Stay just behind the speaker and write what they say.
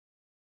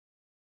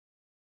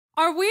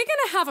Are we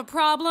gonna have a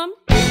problem?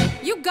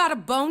 You got a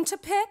bone to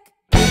pick?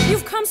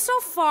 You've come so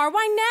far,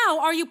 why now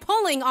are you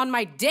pulling on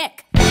my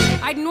dick?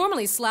 I'd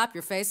normally slap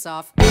your face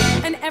off,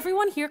 and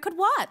everyone here could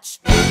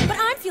watch. But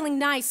I'm feeling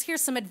nice,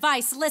 here's some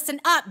advice,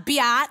 listen up,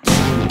 biatch.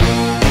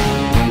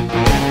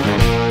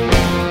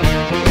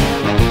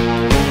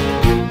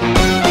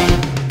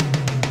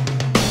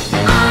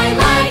 I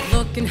like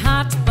looking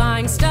hot,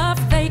 buying stuff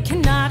they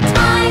cannot.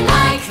 I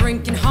like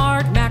drinking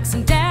hard,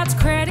 maxing dad's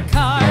credit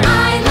card.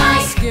 I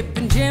like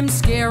skipping gym,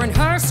 scaring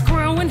her,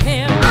 screwing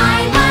him.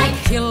 I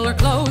like killer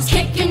clothes,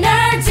 kicking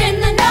nerds in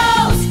the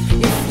nose.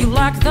 If you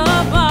like the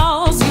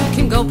balls, you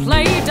can go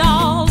play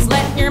dolls.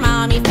 Let your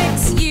mommy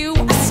fix you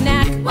a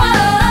snack.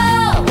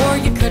 Whoa! Or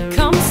you could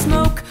come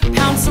smoke,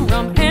 pound some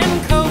rum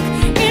and coke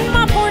in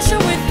my Porsche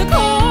with the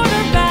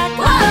quarterback.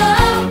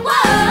 Whoa,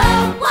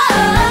 whoa,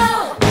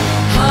 whoa!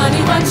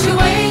 Honey, what you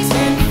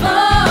waiting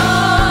for?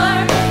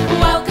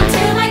 Welcome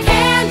to my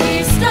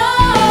candy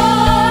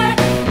store.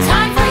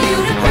 Time for you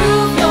to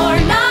prove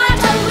you're not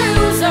a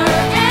loser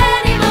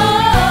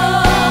anymore.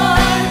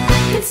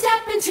 Then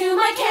step into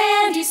my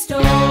candy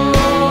store.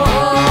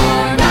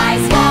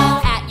 Guys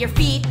fall at your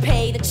feet,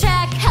 pay the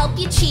check, help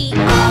you cheat.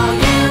 All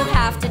you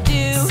have to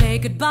do, say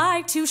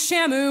goodbye to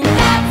Shamu.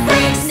 That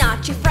freak's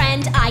not your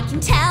friend, I can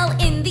tell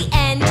in the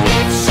end.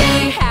 If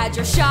she had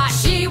your shot,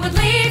 she would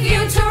leave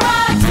you to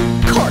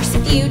rot. Course,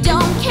 if you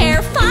don't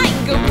care, fine,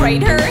 go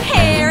braid her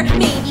hair.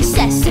 Maybe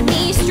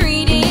Sesame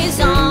Street is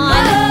on.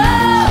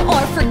 Whoa.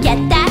 Or forget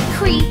that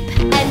creep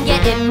and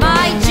get in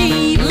my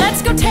Jeep.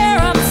 Let's go tear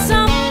up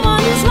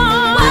someone's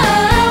lawn.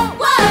 Whoa,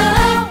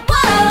 whoa,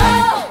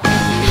 whoa.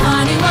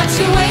 Honey, what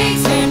you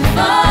waiting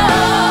for?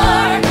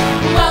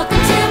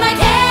 Welcome to my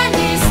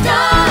candy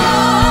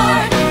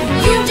store.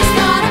 You just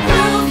gotta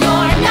prove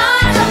you're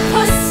not a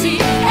pussy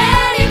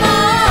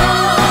anymore.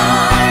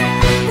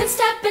 Then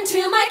step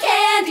into my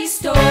candy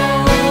store.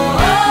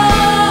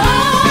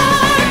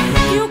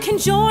 You can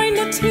join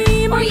the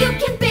team, or you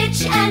can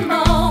bitch and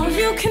moan.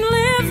 You can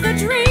live the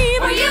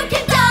dream, or you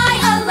can die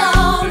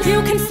alone.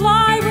 You can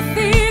fly with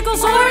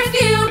eagles, or if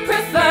you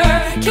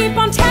prefer, keep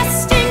on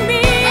testing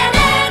me and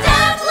end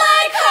up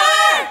like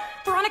her.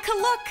 Veronica,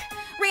 look!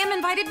 Ram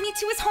invited me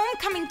to his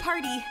homecoming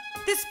party.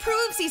 This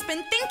proves he's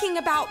been thinking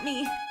about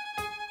me.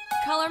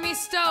 Color me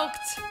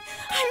stoked.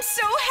 I'm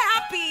so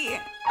happy!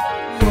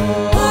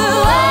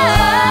 Whoa, whoa,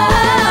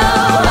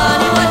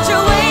 whoa.